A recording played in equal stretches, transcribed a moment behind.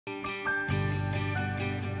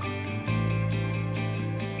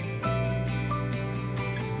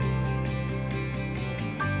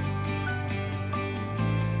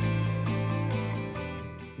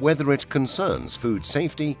Whether it concerns food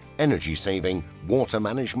safety, energy saving, water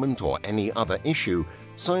management, or any other issue,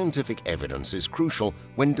 scientific evidence is crucial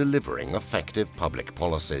when delivering effective public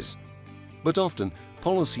policies. But often,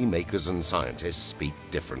 policymakers and scientists speak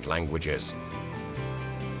different languages.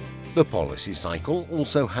 The policy cycle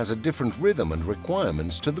also has a different rhythm and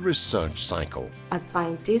requirements to the research cycle. As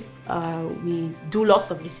scientists, we do lots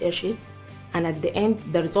of researches, and at the end,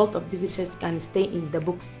 the result of this research can stay in the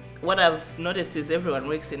books. What I've noticed is everyone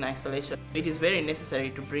works in isolation. It is very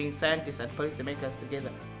necessary to bring scientists and policymakers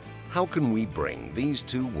together. How can we bring these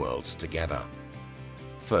two worlds together?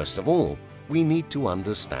 First of all, we need to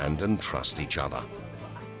understand and trust each other.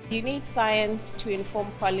 You need science to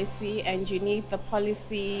inform policy, and you need the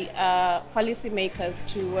policymakers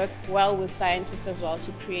to work well with scientists as well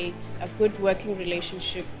to create a good working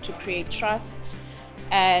relationship, to create trust,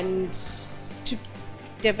 and to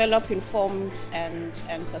develop informed and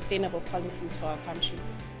sustainable policies for our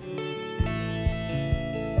countries.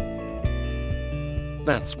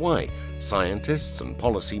 That's why scientists and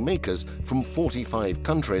policymakers from 45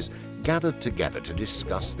 countries gathered together to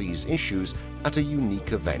discuss these issues at a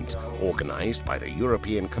unique event organised by the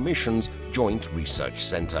European Commission's Joint Research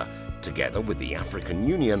Centre, together with the African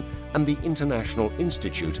Union and the International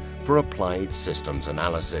Institute for Applied Systems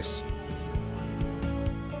Analysis.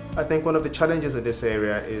 I think one of the challenges in this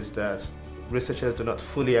area is that researchers do not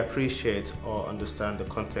fully appreciate or understand the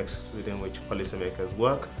context within which policymakers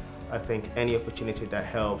work. I think any opportunity that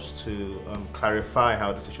helps to clarify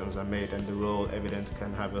how decisions are made and the role evidence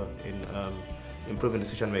can have in improving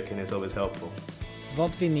decision making is always helpful.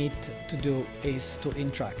 What we need to do is to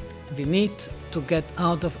interact. We need to get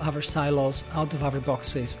out of our silos, out of our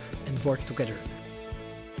boxes, and work together.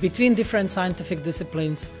 Between different scientific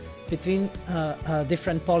disciplines, between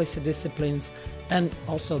different policy disciplines, and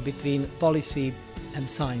also between policy and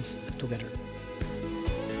science together.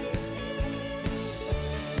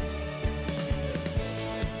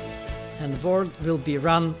 And the world will be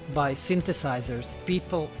run by synthesizers,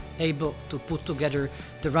 people able to put together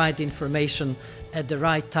the right information at the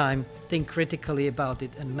right time, think critically about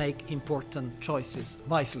it, and make important choices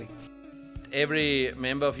wisely. Every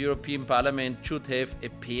member of European Parliament should have a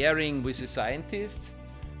pairing with a scientist.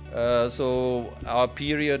 So our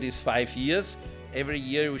period is 5 years. Every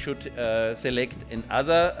year we should select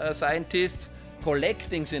another scientist.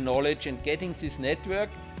 Collecting the knowledge and getting this network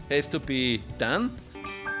has to be done.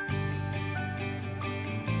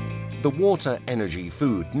 The Water, Energy,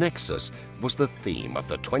 Food Nexus was the theme of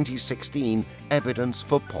the 2016 Evidence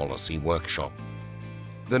for Policy workshop.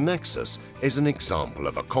 The Nexus is an example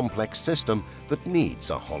of a complex system that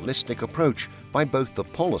needs a holistic approach by both the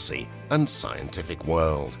policy and scientific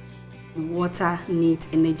world. Water needs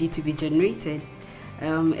energy to be generated.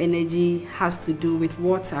 Energy has to do with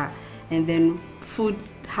water, and then food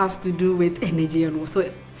has to do with energy. And so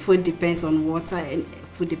food depends on water and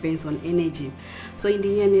food depends on energy. So in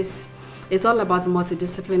the end, it's all about a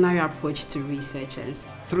multidisciplinary approach to researchers.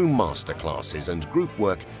 Through masterclasses and group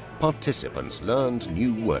work, participants learned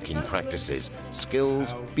new working practices,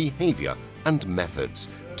 skills, behavior, and methods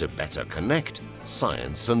to better connect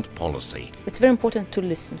science and policy. It's very important to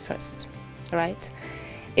listen first, right?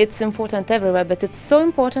 It's important everywhere, but it's so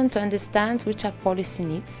important to understand which are policy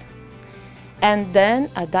needs and then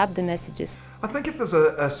adapt the messages. I think if there's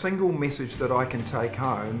a single message that I can take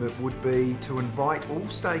home, it would be to invite all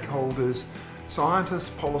stakeholders,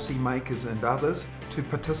 scientists, policymakers and others to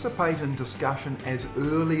participate in discussion as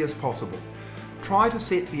early as possible. Try to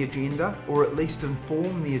set the agenda, or at least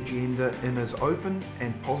inform the agenda in as open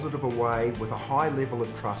and positive a way with a high level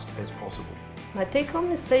of trust as possible. My take-home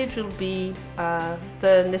message will be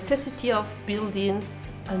the necessity of building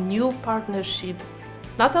a new partnership,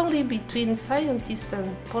 not only between scientists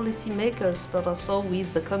and policymakers, but also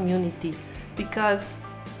with the community, because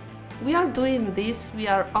we are doing this, we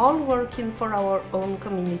are all working for our own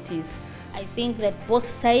communities. I think that both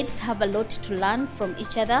sides have a lot to learn from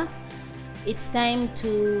each other. It's time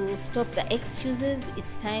to stop the excuses.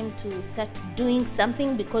 It's time to start doing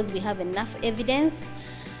something because we have enough evidence.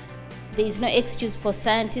 There is no excuse for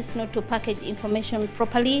scientists not to package information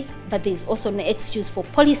properly, but there is also no excuse for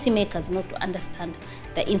policymakers not to understand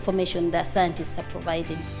the information that scientists are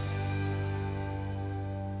providing.